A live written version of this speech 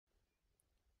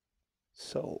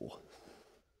So,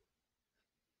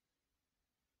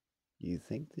 you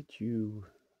think that you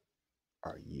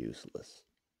are useless.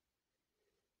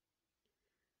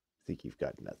 Think you've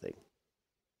got nothing.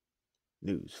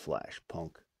 News flash,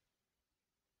 punk.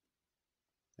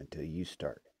 Until you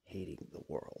start hating the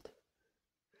world.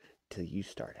 Until you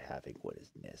start having what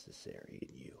is necessary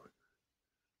in you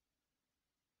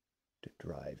to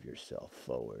drive yourself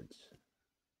forwards.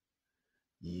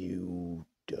 You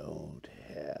don't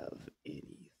have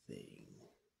anything.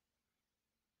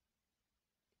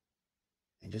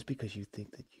 And just because you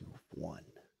think that you've won,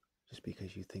 just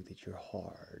because you think that you're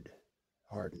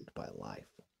hardened by life,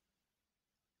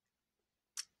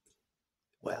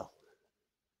 well,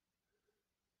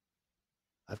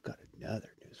 I've got another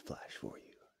news flash for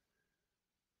you.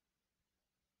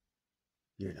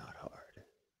 You're not hard.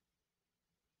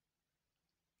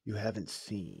 You haven't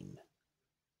seen.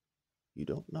 You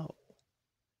don't know.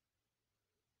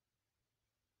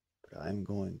 But I'm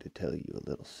going to tell you a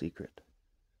little secret.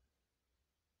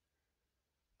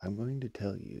 I'm going to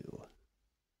tell you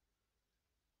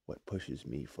what pushes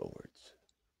me forwards.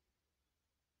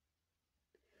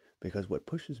 Because what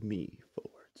pushes me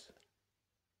forwards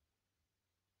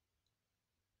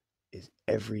is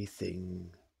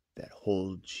everything that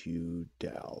holds you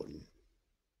down.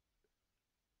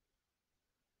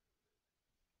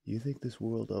 You think this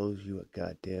world owes you a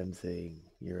goddamn thing?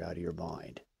 You're out of your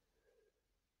mind.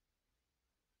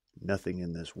 Nothing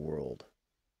in this world,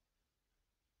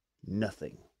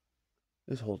 nothing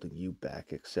is holding you back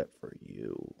except for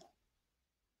you.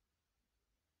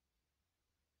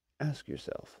 Ask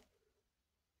yourself,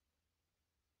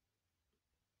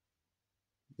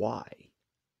 why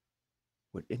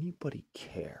would anybody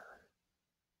care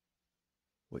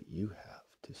what you have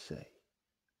to say,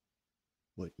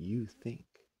 what you think,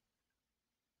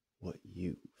 what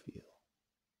you feel?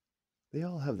 They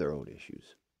all have their own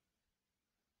issues.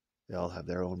 They all have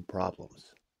their own problems.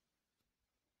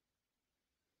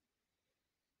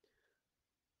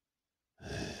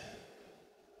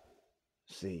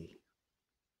 See,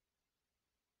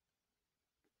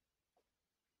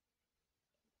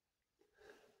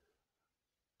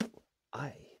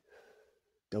 I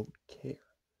don't care.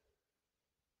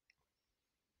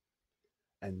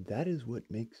 And that is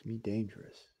what makes me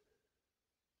dangerous.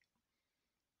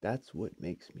 That's what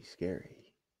makes me scary.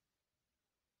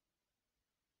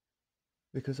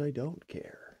 Because I don't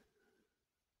care.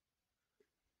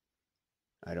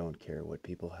 I don't care what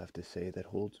people have to say that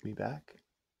holds me back.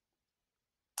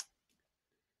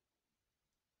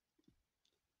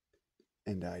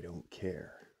 And I don't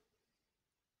care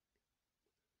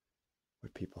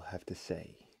what people have to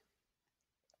say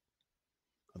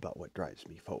about what drives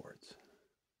me forwards.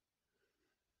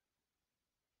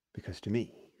 Because to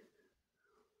me,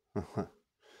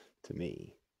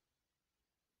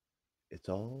 it's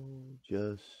all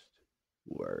just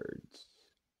words.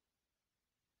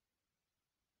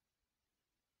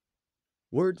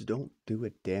 Words don't do a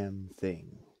damn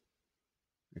thing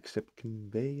except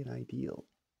convey an ideal.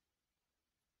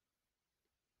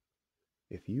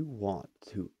 If you want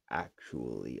to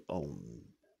actually own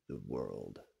the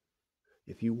world,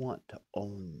 if you want to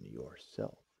own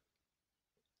yourself,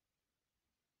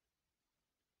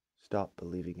 stop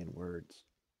believing in words.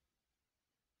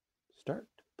 Start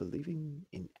believing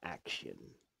in action.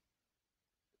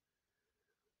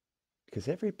 Because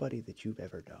everybody that you've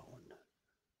ever known,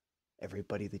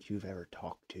 everybody that you've ever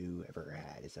talked to, ever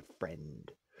had as a friend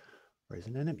or as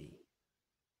an enemy,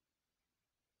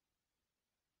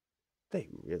 they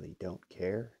really don't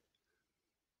care.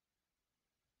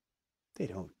 They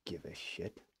don't give a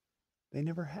shit. They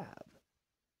never have.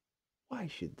 Why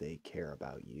should they care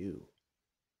about you?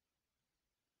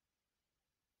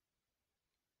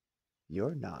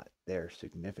 You're not their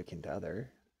significant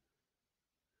other.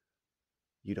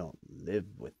 You don't live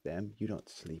with them. You don't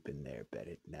sleep in their bed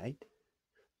at night.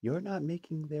 You're not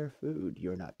making their food.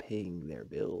 You're not paying their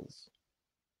bills.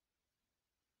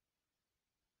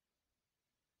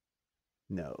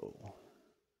 No.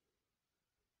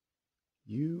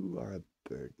 You are a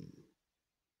burden.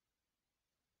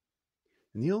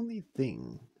 And the only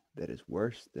thing that is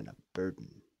worse than a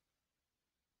burden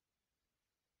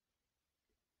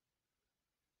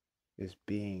is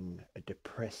being a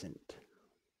depressant.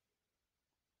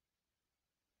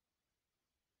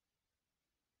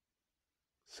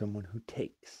 Someone who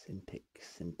takes and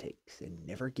takes and takes and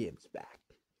never gives back.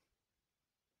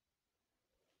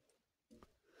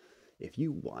 If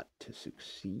you want to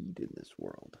succeed in this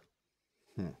world,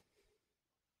 well,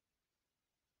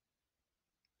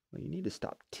 you need to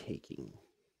stop taking.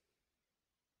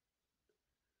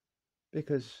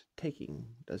 Because taking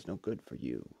does no good for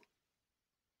you.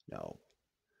 No,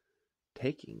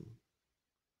 taking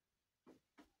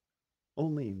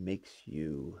only makes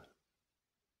you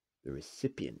the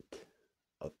recipient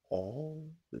of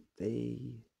all that they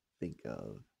think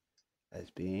of as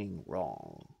being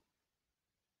wrong.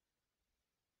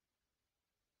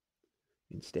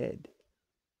 Instead,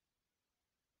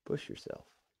 push yourself.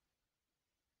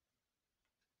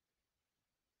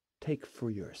 Take for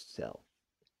yourself.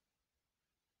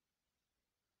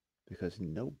 Because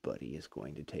nobody is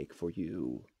going to take for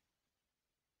you.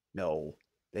 No,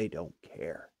 they don't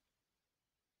care.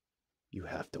 You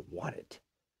have to want it.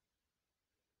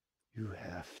 You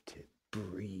have to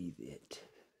breathe it.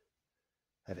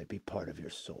 Have it be part of your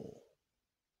soul.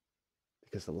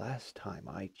 Because the last time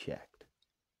I checked,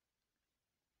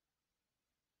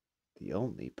 the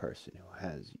only person who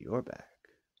has your back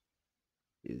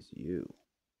is you.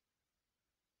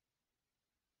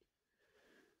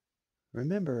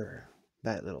 Remember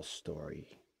that little story?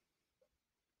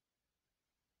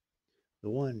 The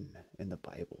one in the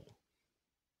Bible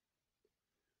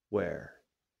where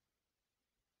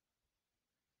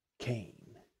Cain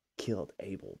killed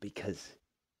Abel because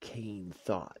Cain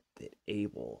thought that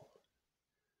Abel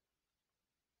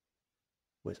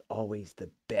was always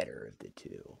the better of the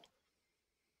two.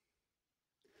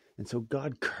 And so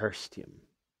God cursed him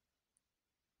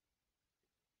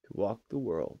to walk the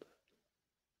world,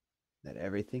 that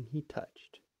everything he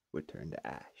touched would turn to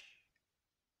ash.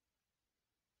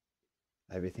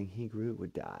 Everything he grew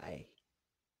would die.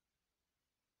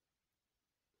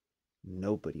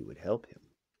 Nobody would help him.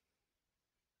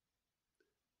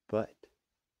 But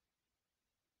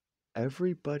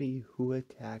everybody who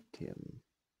attacked him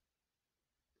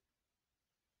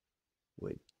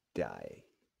would die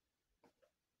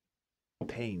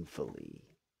painfully.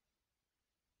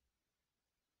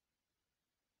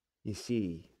 You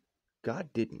see, God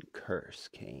didn't curse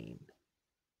Cain.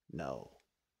 No.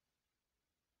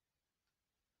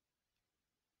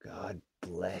 God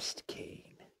blessed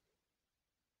Cain.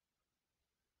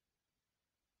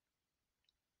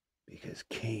 Because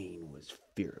Cain was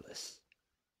fearless.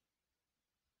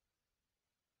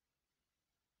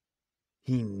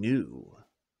 He knew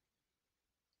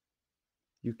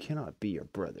you cannot be your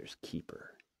brother's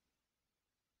keeper.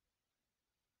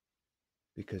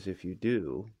 Because if you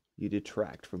do, you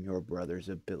detract from your brother's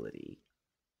ability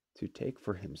to take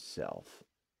for himself.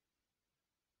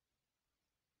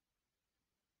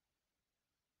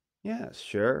 Yeah,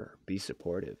 sure, be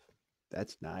supportive.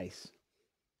 That's nice.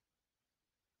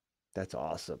 That's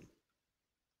awesome.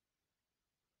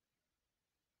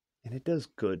 And it does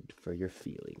good for your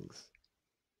feelings.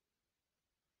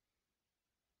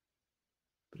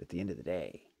 But at the end of the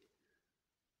day,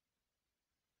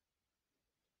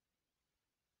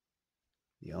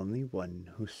 the only one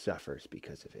who suffers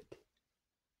because of it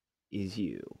is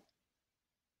you.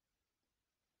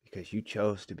 Because you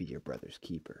chose to be your brother's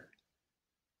keeper.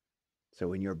 So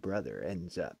when your brother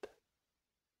ends up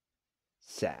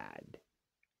sad,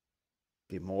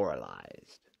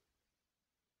 demoralized,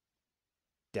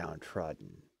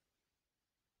 downtrodden,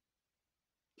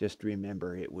 just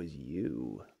remember it was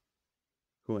you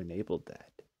who enabled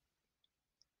that.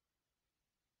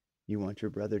 You want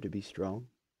your brother to be strong?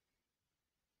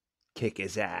 Kick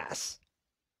his ass.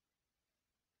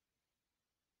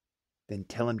 Then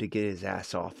tell him to get his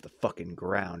ass off the fucking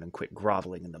ground and quit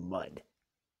groveling in the mud.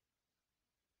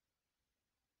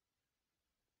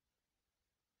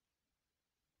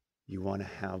 You want to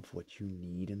have what you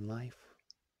need in life?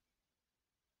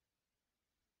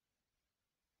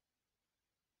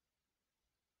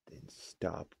 Then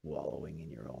stop wallowing in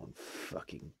your own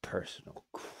fucking personal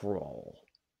crawl.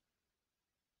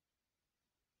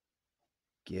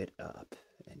 Get up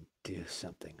and do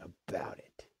something about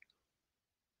it.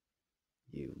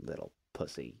 You little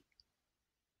pussy.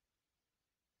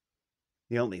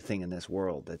 The only thing in this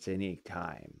world that's any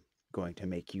time going to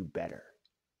make you better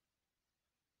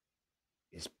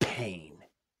is pain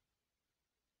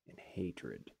and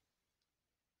hatred.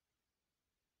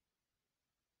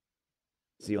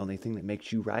 It's the only thing that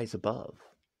makes you rise above.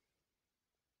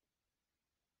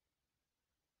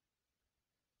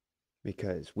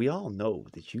 Because we all know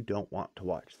that you don't want to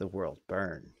watch the world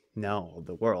burn. No,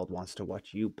 the world wants to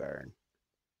watch you burn.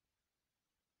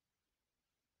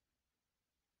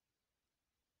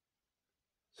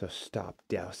 So stop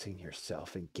dousing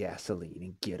yourself in gasoline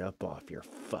and get up off your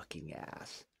fucking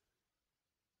ass.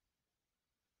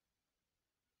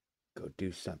 Go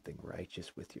do something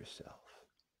righteous with yourself.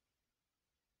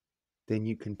 Then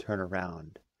you can turn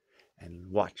around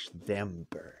and watch them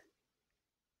burn.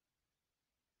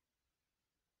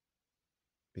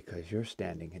 Because you're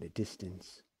standing at a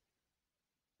distance.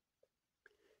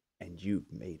 And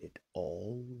you've made it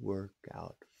all work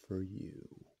out for you.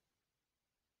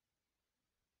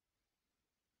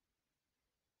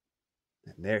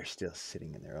 And they're still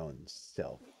sitting in their own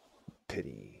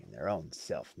self-pity and their own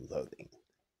self-loathing.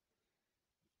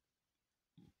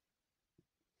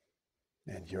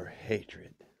 And your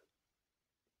hatred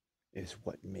is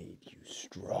what made you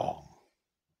strong.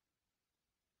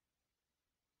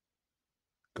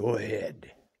 Go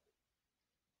ahead.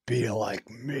 Be like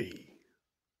me.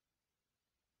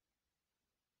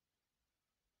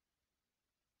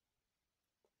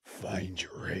 Find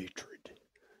your hatred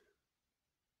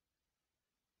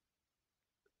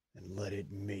and let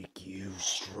it make you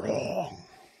strong.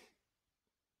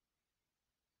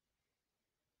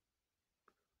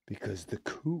 Because the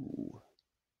coup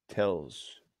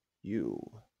tells you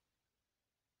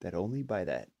that only by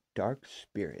that dark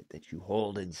spirit that you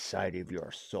hold inside of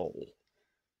your soul,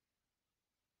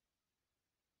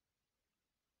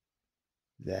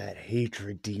 that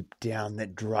hatred deep down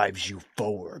that drives you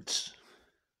forwards,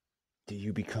 do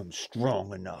you become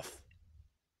strong enough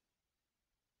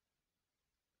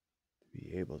to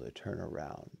be able to turn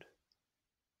around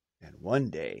and one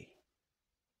day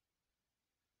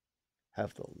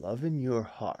have the love in your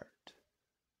heart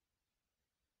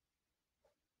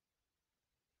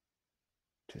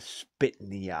to spit in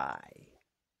the eye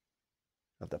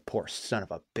of the poor son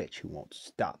of a bitch who won't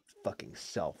stop fucking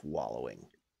self-wallowing.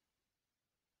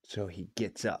 So he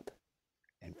gets up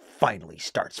and finally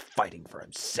starts fighting for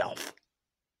himself.